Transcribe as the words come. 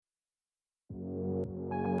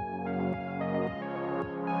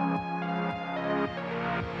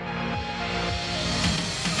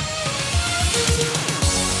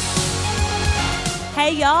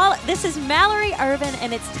Hey, y'all, this is Mallory Irvin,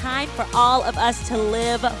 and it's time for all of us to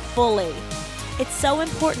live fully. It's so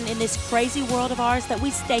important in this crazy world of ours that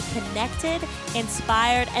we stay connected,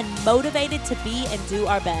 inspired, and motivated to be and do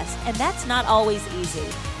our best, and that's not always easy.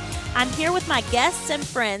 I'm here with my guests and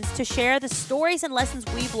friends to share the stories and lessons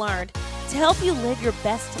we've learned to help you live your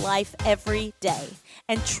best life every day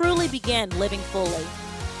and truly begin living fully.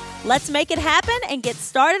 Let's make it happen and get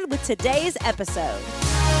started with today's episode.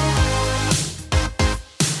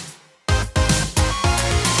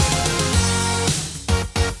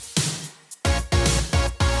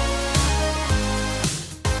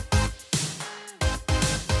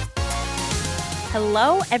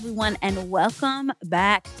 Hello, everyone, and welcome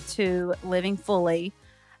back to Living Fully.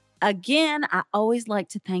 Again, I always like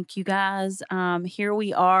to thank you guys. Here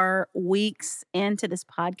we are weeks into this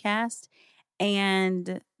podcast,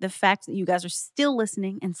 and the fact that you guys are still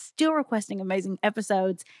listening and still requesting amazing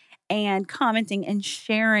episodes and commenting and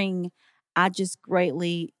sharing, I just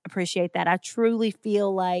greatly appreciate that. I truly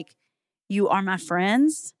feel like you are my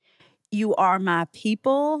friends. You are my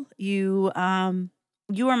people. You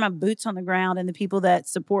are my boots on the ground and the people that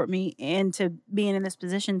support me into being in this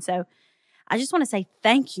position. So I just want to say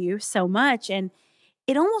thank you so much. And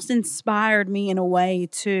it almost inspired me in a way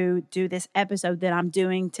to do this episode that I'm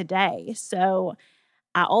doing today. So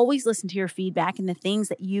I always listen to your feedback and the things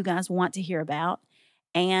that you guys want to hear about.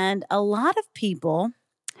 And a lot of people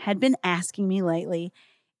had been asking me lately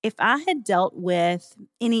if I had dealt with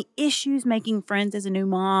any issues making friends as a new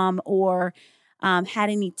mom or had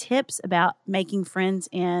any tips about making friends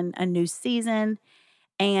in a new season.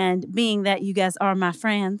 And being that you guys are my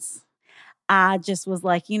friends, I just was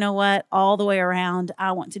like, you know what? All the way around,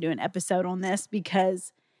 I want to do an episode on this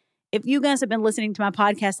because if you guys have been listening to my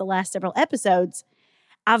podcast the last several episodes,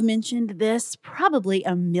 I've mentioned this probably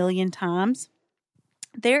a million times.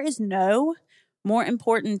 There is no more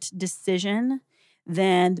important decision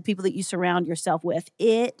than the people that you surround yourself with.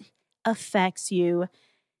 It affects you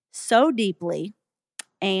so deeply,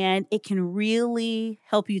 and it can really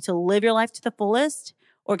help you to live your life to the fullest,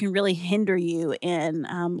 or it can really hinder you in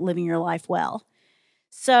living your life well.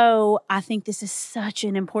 So I think this is such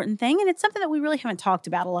an important thing, and it's something that we really haven't talked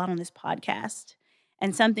about a lot on this podcast,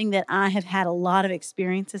 and something that I have had a lot of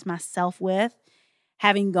experiences myself with,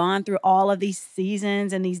 having gone through all of these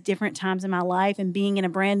seasons and these different times in my life and being in a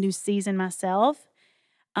brand new season myself.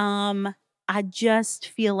 I just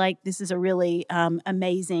feel like this is a really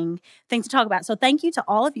amazing thing to talk about. So thank you to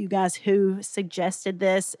all of you guys who suggested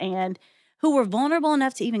this and who were vulnerable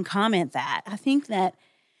enough to even comment that. I think that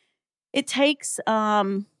it takes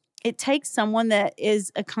someone that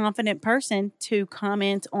is a confident person to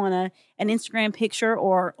comment on an Instagram picture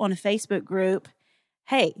or on a Facebook group.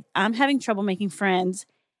 Hey, I'm having trouble making friends.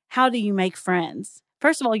 How do you make friends?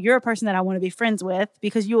 First of all, you're a person that I want to be friends with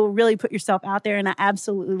because you will really put yourself out there, and I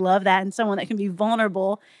absolutely love that, and someone that can be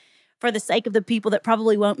vulnerable for the sake of the people that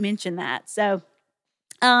probably won't mention that. So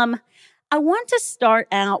I want to start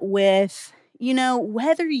out with,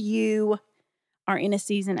 whether you are in a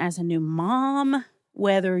season as a new mom,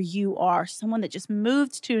 whether you are someone that just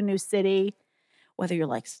moved to a new city, whether you're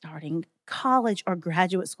like starting college or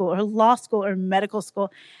graduate school or law school or medical school.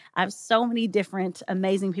 I have so many different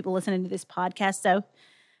amazing people listening to this podcast. So,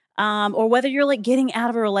 or whether you're like getting out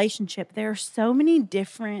of a relationship, there are so many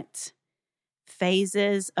different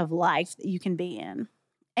phases of life that you can be in.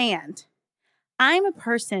 And I'm a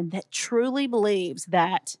person that truly believes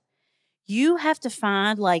that you have to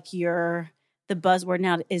find the buzzword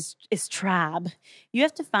now is tribe. You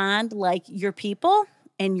have to find like your people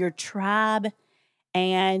and your tribe.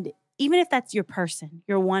 And even if that's your person,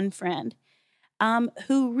 your one friend,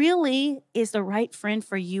 who really is the right friend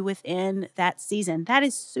for you within that season. That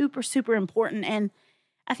is super, super important. And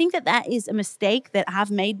I think that is a mistake that I've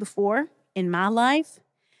made before in my life.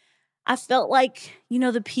 I felt like,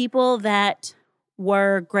 the people that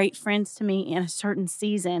were great friends to me in a certain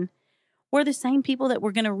season were the same people that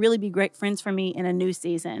were going to really be great friends for me in a new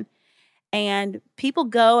season. And people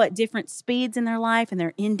go at different speeds in their life, and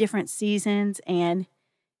they're in different seasons. And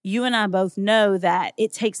you and I both know that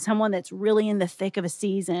it takes someone that's really in the thick of a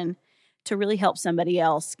season to really help somebody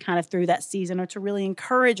else kind of through that season, or to really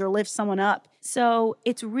encourage or lift someone up. So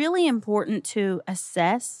it's really important to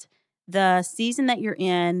assess the season that you're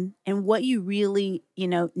in and what you really,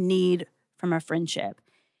 need from a friendship.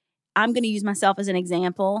 I'm going to use myself as an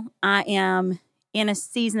example. I am in a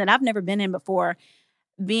season that I've never been in before,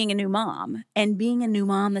 being a new mom, and being a new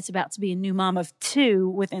mom that's about to be a new mom of 2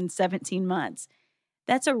 within 17 months.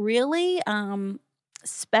 That's a really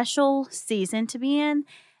special season to be in,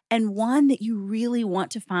 and one that you really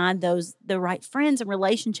want to find the right friends and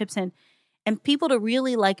relationships and people to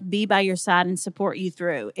really like be by your side and support you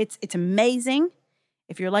through. It's amazing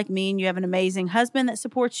if you're like me and you have an amazing husband that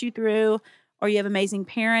supports you through, or you have amazing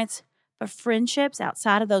parents, but friendships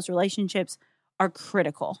outside of those relationships are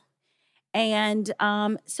critical. And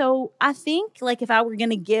so I think like if I were going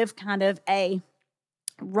to give kind of a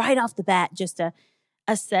right off the bat, just to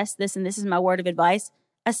assess this, and this is my word of advice,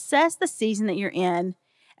 assess the season that you're in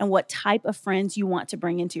and what type of friends you want to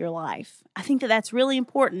bring into your life. I think that that's really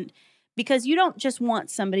important because you don't just want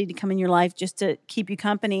somebody to come in your life just to keep you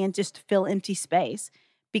company and just to fill empty space.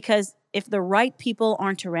 Because if the right people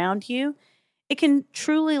aren't around you, it can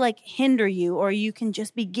truly like hinder you, or you can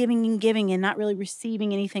just be giving and not really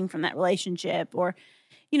receiving anything from that relationship, or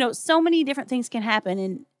so many different things can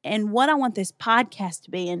happen. And what I want this podcast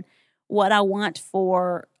to be, and what I want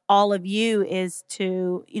for all of you, is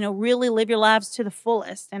to, really live your lives to the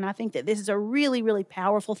fullest. And I think that this is a really, really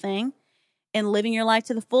powerful thing. And living your life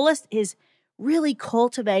to the fullest is really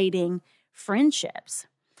cultivating friendships.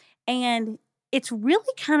 And it's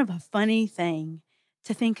really kind of a funny thing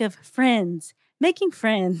to think of making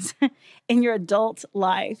friends in your adult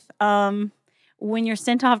life. When you're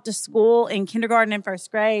sent off to school in kindergarten and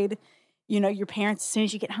first grade, your parents, as soon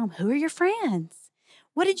as you get home, who are your friends?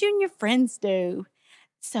 What did you and your friends do?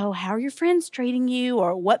 So how are your friends treating you?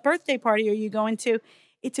 Or what birthday party are you going to?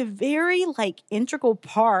 It's a very integral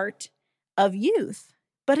part of youth,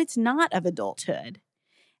 but it's not of adulthood.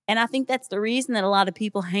 And I think that's the reason that a lot of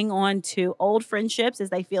people hang on to old friendships, is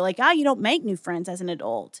they feel like, you don't make new friends as an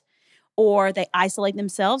adult. Or they isolate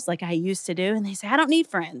themselves like I used to do. And they say, I don't need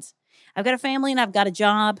friends. I've got a family and I've got a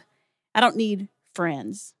job. I don't need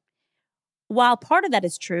friends. While part of that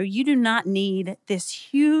is true, you do not need this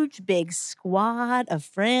huge, big squad of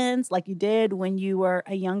friends like you did when you were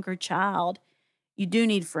a younger child. You do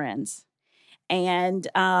need friends. And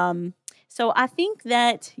so I think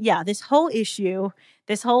that, this whole issue,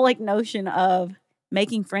 this whole notion of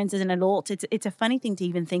making friends as an adult, it's a funny thing to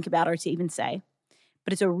even think about or to even say,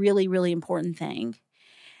 but it's a really, really important thing.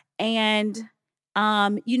 And,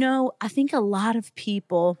 I think a lot of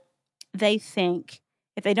people, they think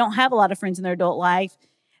if they don't have a lot of friends in their adult life,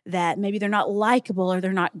 that maybe they're not likable, or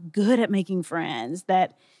they're not good at making friends,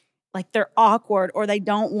 that they're awkward, or they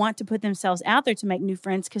don't want to put themselves out there to make new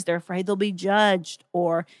friends because they're afraid they'll be judged,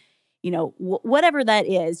 or, whatever that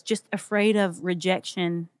is, just afraid of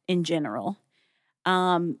rejection in general.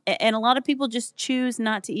 And a lot of people just choose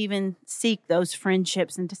not to even seek those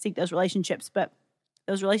friendships and to seek those relationships, but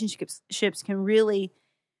those relationships can really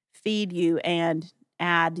feed you and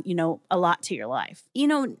add, a lot to your life.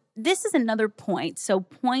 This is another point. So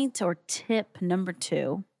point or tip number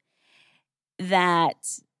 2,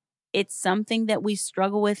 that it's something that we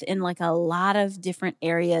struggle with in a lot of different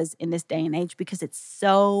areas in this day and age, because it's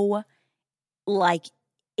so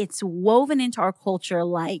it's woven into our culture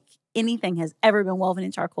like anything has ever been woven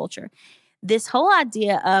into our culture. This whole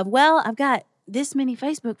idea of, I've got this many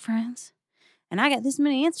Facebook friends and I got this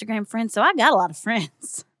many Instagram friends, so I got a lot of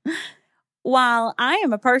friends. While I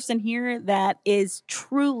am a person here that is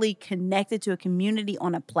truly connected to a community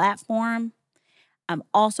on a platform, I'm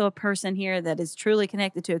also a person here that is truly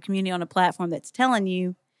connected to a community on a platform that's telling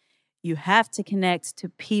you, you have to connect to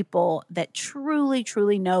people that truly,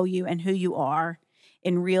 truly know you and who you are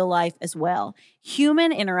in real life as well.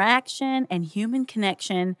 Human interaction and human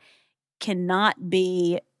connection cannot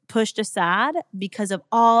be pushed aside because of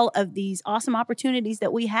all of these awesome opportunities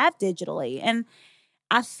that we have digitally. And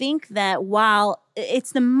I think that while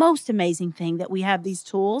it's the most amazing thing that we have these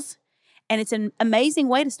tools, and it's an amazing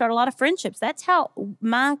way to start a lot of friendships. That's how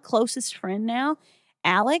my closest friend now,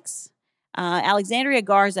 Alexandria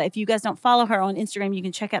Garza, if you guys don't follow her on Instagram, you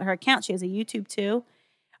can check out her account. She has a YouTube too.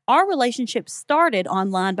 Our relationship started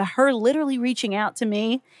online by her literally reaching out to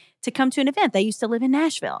me to come to an event. They used to live in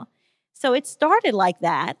Nashville. So it started like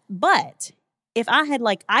that. But if I had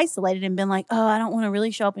isolated and been like, I don't want to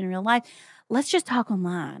really show up in real life, let's just talk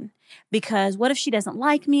online. Because what if she doesn't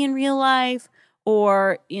like me in real life?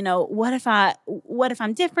 Or, what if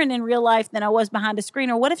I'm different in real life than I was behind a screen?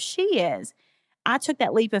 Or what if she is? I took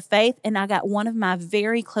that leap of faith and I got one of my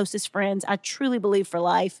very closest friends, I truly believe for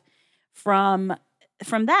life, from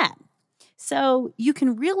that. So you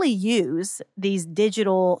can really use these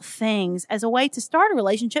digital things as a way to start a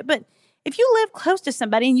relationship. But if you live close to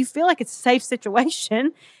somebody and you feel like it's a safe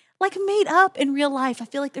situation, meet up in real life. I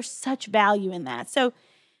feel like there's such value in that. So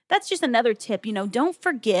that's just another tip. Don't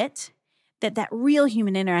forget that real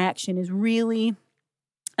human interaction is really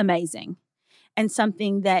amazing and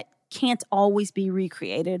something that can't always be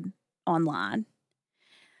recreated online.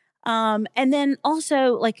 And then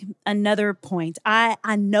also another point,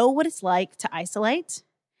 I know what it's like to isolate,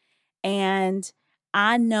 And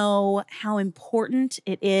I know how important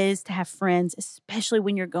it is to have friends, especially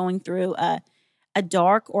when you're going through a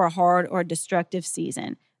dark or a hard or a destructive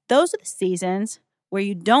season. Those are the seasons where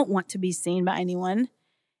you don't want to be seen by anyone,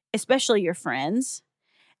 especially your friends,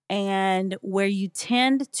 and where you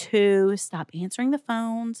tend to stop answering the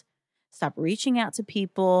phones, stop reaching out to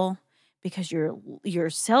people because your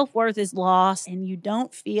self-worth is lost and you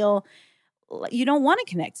don't want to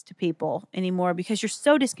connect to people anymore because you're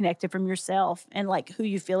so disconnected from yourself and like who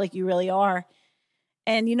you feel like you really are.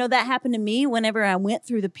 And that happened to me whenever I went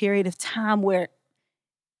through the period of time where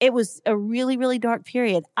it was a really, really dark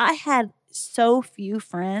period. I had so few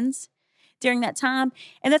friends during that time.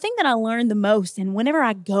 And the thing that I learned the most, and whenever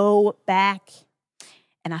I go back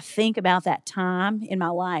and I think about that time in my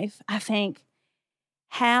life, I think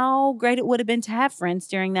how great it would have been to have friends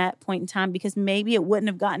during that point in time, because maybe it wouldn't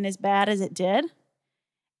have gotten as bad as it did.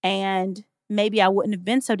 And maybe I wouldn't have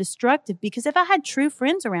been so destructive, because if I had true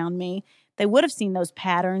friends around me, they would have seen those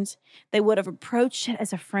patterns. They would have approached it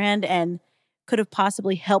as a friend and could have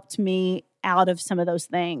possibly helped me out of some of those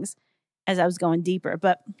things as I was going deeper.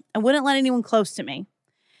 But I wouldn't let anyone close to me.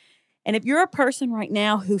 And if you're a person right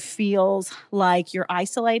now who feels like you're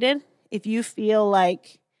isolated, if you feel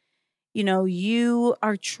like, you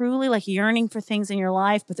are truly like yearning for things in your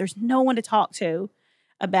life, but there's no one to talk to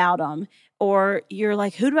about them, or you're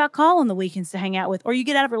like, who do I call on the weekends to hang out with? Or you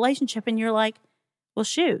get out of a relationship and you're like, well,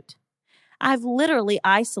 shoot, I've literally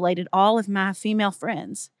isolated all of my female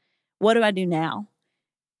friends. What do I do now?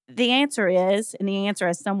 The answer is, and the answer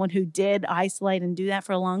as someone who did isolate and do that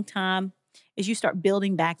for a long time, is you start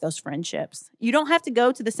building back those friendships. You don't have to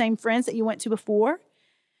go to the same friends that you went to before.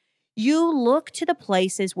 You look to the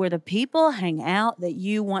places where the people hang out that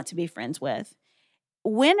you want to be friends with.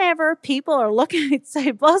 Whenever people are looking,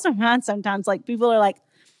 it blows my mind sometimes. Like, people are like,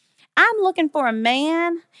 I'm looking for a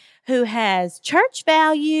man who has church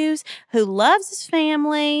values, who loves his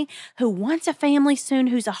family, who wants a family soon,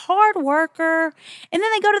 who's a hard worker. And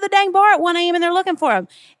then they go to the dang bar at 1 a.m. and they're looking for him.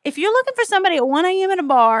 If you're looking for somebody at 1 a.m. at a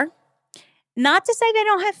bar, not to say they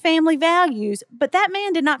don't have family values, but that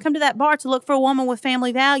man did not come to that bar to look for a woman with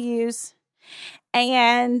family values.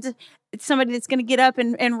 And it's somebody that's going to get up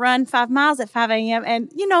and run 5 miles at 5 a.m.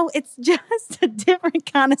 And, it's just a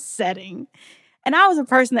different kind of setting. And I was a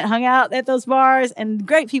person that hung out at those bars, and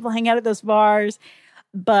great people hang out at those bars.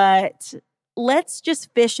 But let's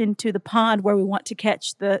just fish into the pond where we want to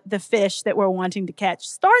catch the fish that we're wanting to catch.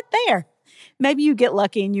 Start there. Maybe you get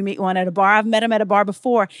lucky and you meet one at a bar. I've met him at a bar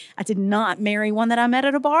before. I did not marry one that I met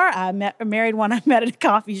at a bar. I married one I met at a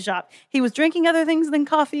coffee shop. He was drinking other things than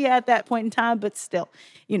coffee at that point in time, but still,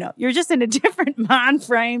 you're just in a different mind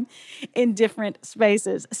frame in different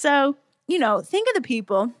spaces. So, think of the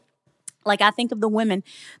people. Like, I think of the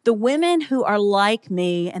women who are like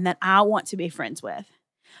me and that I want to be friends with.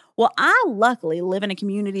 Well, I luckily live in a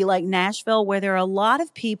community like Nashville where there are a lot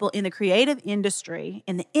of people in the creative industry,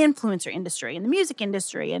 in the influencer industry, in the music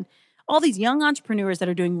industry, and all these young entrepreneurs that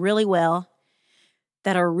are doing really well,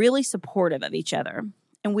 that are really supportive of each other.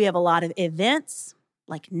 And we have a lot of events,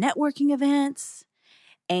 like networking events,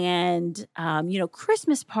 and,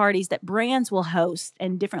 Christmas parties that brands will host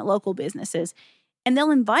and different local businesses. And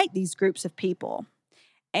they'll invite these groups of people.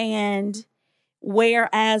 And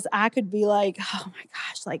whereas I could be like, oh my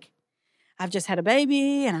gosh, like, I've just had a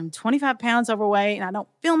baby and I'm 25 pounds overweight and I don't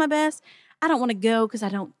feel my best. I don't want to go because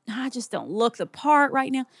I just don't look the part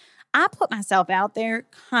right now. I put myself out there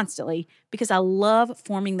constantly because I love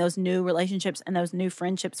forming those new relationships and those new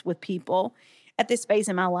friendships with people at this phase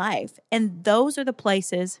in my life. And those are the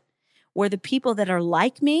places where the people that are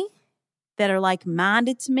like me, that are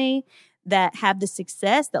like-minded to me, that have the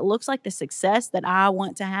success that looks like the success that I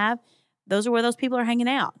want to have, those are where those people are hanging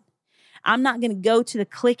out. I'm not going to go to the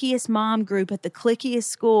clickiest mom group at the clickiest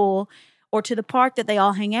school or to the park that they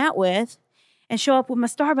all hang out with and show up with my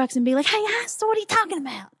Starbucks and be like, hey, so what are you talking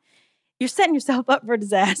about? You're setting yourself up for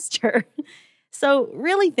disaster. So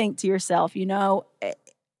really think to yourself,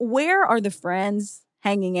 where are the friends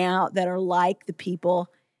hanging out that are like the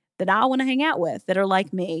people that I want to hang out with, that are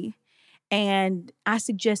like me? And I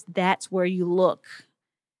suggest that's where you look.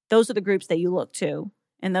 Those are the groups that you look to.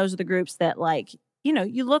 And those are the groups that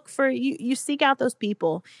you look for, you seek out those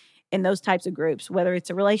people in those types of groups, whether it's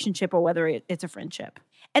a relationship or whether it's a friendship.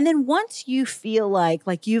 And then once you feel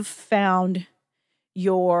like you've found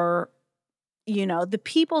your, the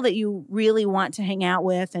people that you really want to hang out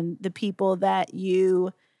with and the people that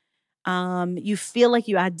you feel like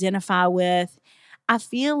you identify with, I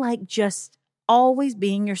feel like just always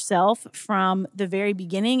being yourself from the very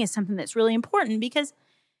beginning is something that's really important, because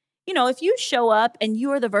if you show up and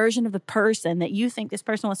you are the version of the person that you think this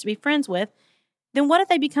person wants to be friends with, then what if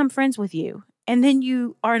they become friends with you? And then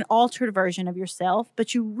you are an altered version of yourself,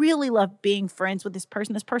 but you really love being friends with this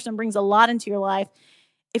person. This person brings a lot into your life.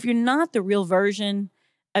 If you're not the real version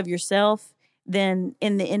of yourself, then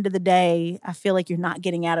in the end of the day, I feel like you're not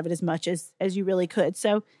getting out of it as much as you really could.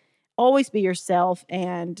 So always be yourself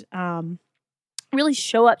and really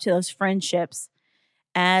show up to those friendships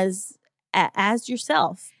as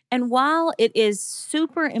yourself. And while it is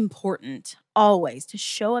super important always to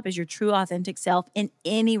show up as your true authentic self in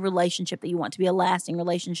any relationship that you want to be a lasting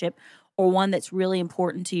relationship or one that's really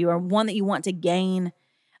important to you or one that you want to gain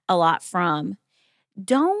a lot from,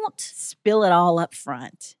 don't spill it all up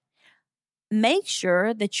front. Make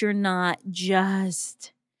sure that you're not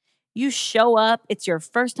just, you show up, it's your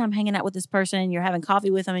first time hanging out with this person, you're having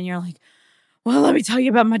coffee with them and you're like, well, let me tell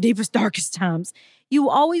you about my deepest, darkest times. You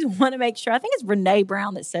always want to make sure, I think it's Brene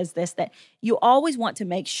Brown that says this, that you always want to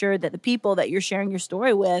make sure that the people that you're sharing your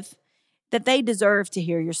story with, that they deserve to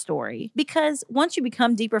hear your story. Because once you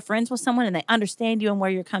become deeper friends with someone and they understand you and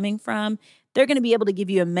where you're coming from, they're going to be able to give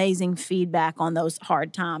you amazing feedback on those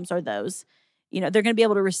hard times or those, they're going to be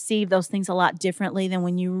able to receive those things a lot differently than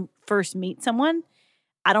when you first meet someone.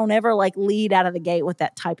 I don't ever lead out of the gate with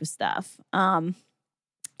that type of stuff.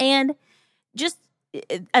 And just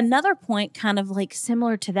another point kind of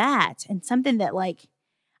similar to that and something that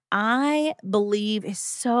I believe is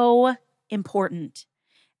so important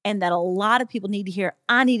and that a lot of people need to hear.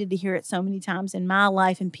 I needed to hear it so many times in my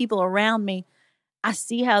life and people around me. I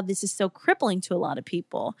see how this is so crippling to a lot of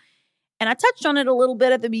people. And I touched on it a little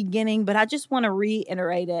bit at the beginning, but I just want to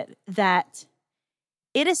reiterate it, that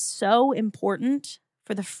it is so important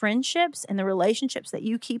for the friendships and the relationships that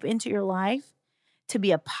you keep into your life to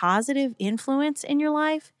be a positive influence in your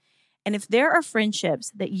life. And if there are friendships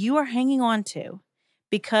that you are hanging on to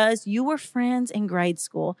because you were friends in grade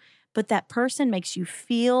school, but that person makes you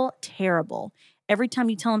feel terrible. Every time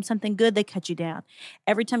you tell them something good, they cut you down.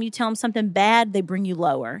 Every time you tell them something bad, they bring you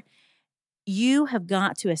lower. You have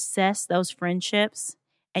got to assess those friendships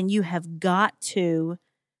and you have got to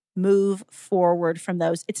move forward from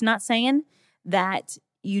those. It's not saying that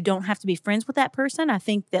you don't have to be friends with that person. I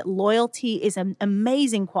think that loyalty is an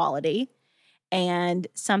amazing quality and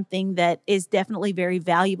something that is definitely very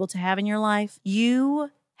valuable to have in your life.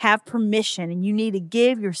 You have permission and you need to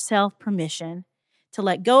give yourself permission to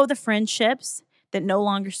let go of the friendships that no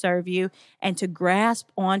longer serve you and to grasp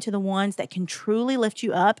onto the ones that can truly lift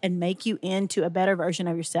you up and make you into a better version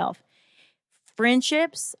of yourself.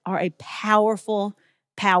 Friendships are a powerful,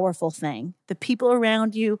 powerful thing. The people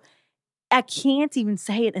around you, I can't even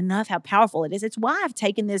say it enough how powerful it is. It's why I've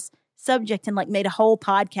taken this subject and made a whole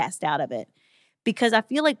podcast out of it. Because I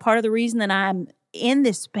feel like part of the reason that I'm in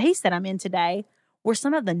this space that I'm in today were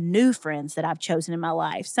some of the new friends that I've chosen in my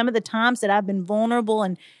life. Some of the times that I've been vulnerable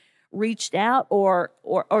and reached out or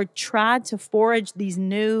tried to forage these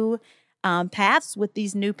new paths with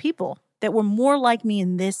these new people that were more like me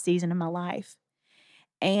in this season of my life.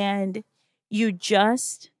 And you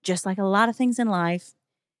just like a lot of things in life,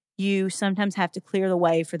 you sometimes have to clear the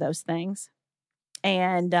way for those things.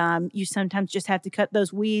 And you sometimes just have to cut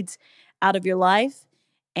those weeds out of your life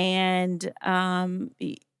and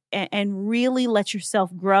really let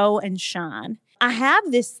yourself grow and shine. I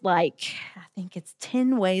have this I think it's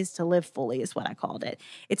 10 Ways to Live Fully is what I called it.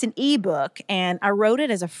 It's an ebook and I wrote it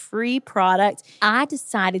as a free product. I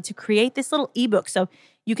decided to create this little ebook so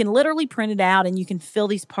you can literally print it out and you can fill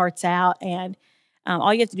these parts out and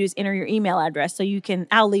all you have to do is enter your email address. So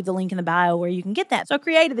I'll leave the link in the bio where you can get that. So I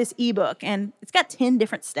created this ebook and it's got 10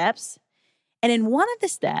 different steps. And in one of the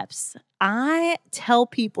steps, I tell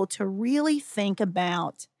people to really think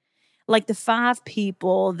about the 5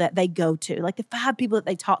 people that they go to, the 5 people that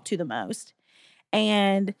they talk to the most.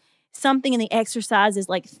 And something in the exercise is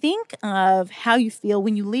think of how you feel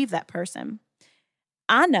when you leave that person.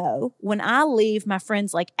 I know when I leave my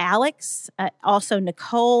friends like Alex, also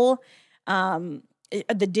Nicole, the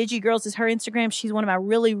Digi Girls is her Instagram. She's one of my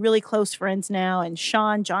really, really close friends now. And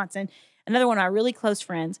Sean Johnson, another one of my really close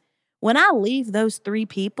friends. When I leave those 3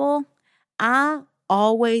 people, I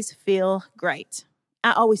always feel great.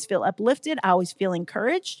 I always feel uplifted. I always feel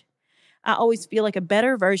encouraged. I always feel like a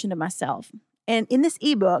better version of myself. And in this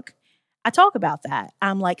ebook, I talk about that.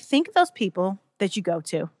 I'm think of those people that you go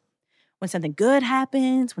to. When something good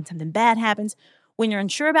happens, when something bad happens, when you're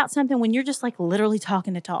unsure about something, when you're just literally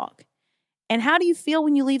talking to talk. And how do you feel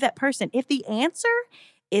when you leave that person? If the answer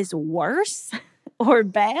is worse or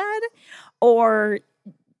bad or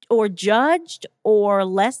judged or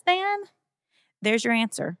less than, there's your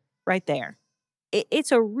answer right there.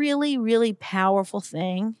 It's a really, really powerful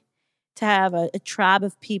thing to have a tribe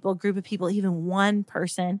of people, a group of people, even one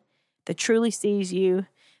person that truly sees you,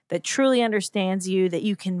 that truly understands you, that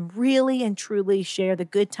you can really and truly share the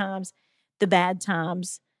good times, the bad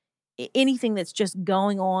times, anything that's just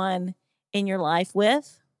going on in your life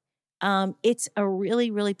with. It's a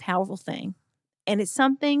really, really powerful thing. And it's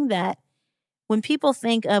something that when people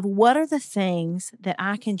think of what are the things that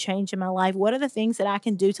I can change in my life, what are the things that I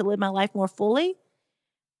can do to live my life more fully,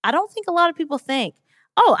 I don't think a lot of people think,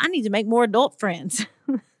 oh, I need to make more adult friends.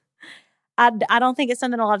 I don't think it's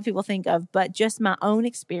something a lot of people think of, but just my own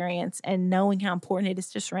experience and knowing how important it is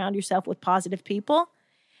to surround yourself with positive people.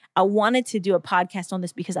 I wanted to do a podcast on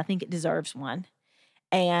this because I think it deserves one.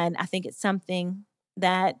 And I think it's something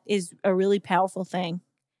that is a really powerful thing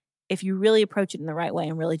if you really approach it in the right way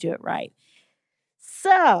and really do it right.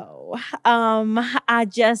 So, I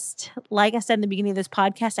just, like I said in the beginning of this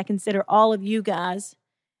podcast, I consider all of you guys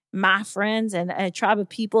my friends and a tribe of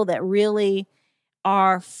people that really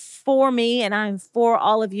are for me, and I'm for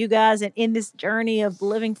all of you guys and in this journey of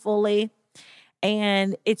living fully.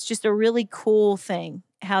 And it's just a really cool thing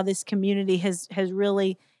how this community has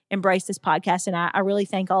really embraced this podcast, and I really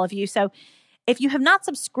thank all of you. So if you have not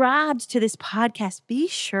subscribed to this podcast, be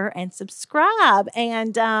sure and subscribe.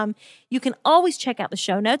 And you can always check out the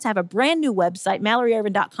show notes. I have a brand new website,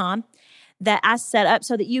 MalloryIrvin.com, that I set up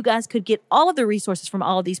so that you guys could get all of the resources from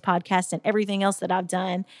all of these podcasts and everything else that I've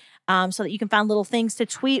done, so that you can find little things to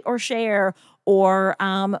tweet or share, or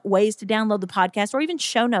ways to download the podcast, or even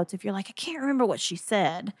show notes. If you're like, I can't remember what she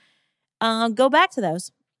said, go back to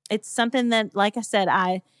those. It's something that, like I said,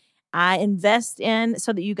 I invest in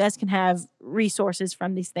so that you guys can have resources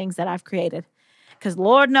from these things that I've created. Because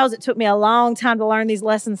Lord knows it took me a long time to learn these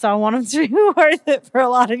lessons, so I want them to be worth it for a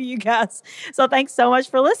lot of you guys. So thanks so much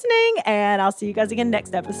for listening, and I'll see you guys again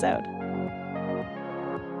next episode.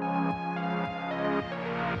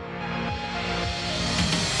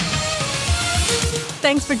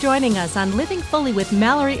 Thanks for joining us on Living Fully with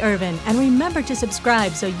Mallory Irvin, and remember to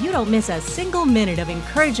subscribe so you don't miss a single minute of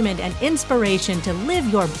encouragement and inspiration to live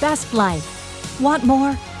your best life. Want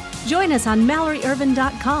more? Join us on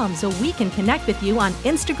MalloryIrvin.com so we can connect with you on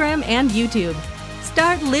Instagram and YouTube.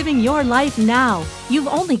 Start living your life now. You've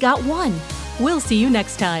only got one. We'll see you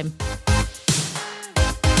next time.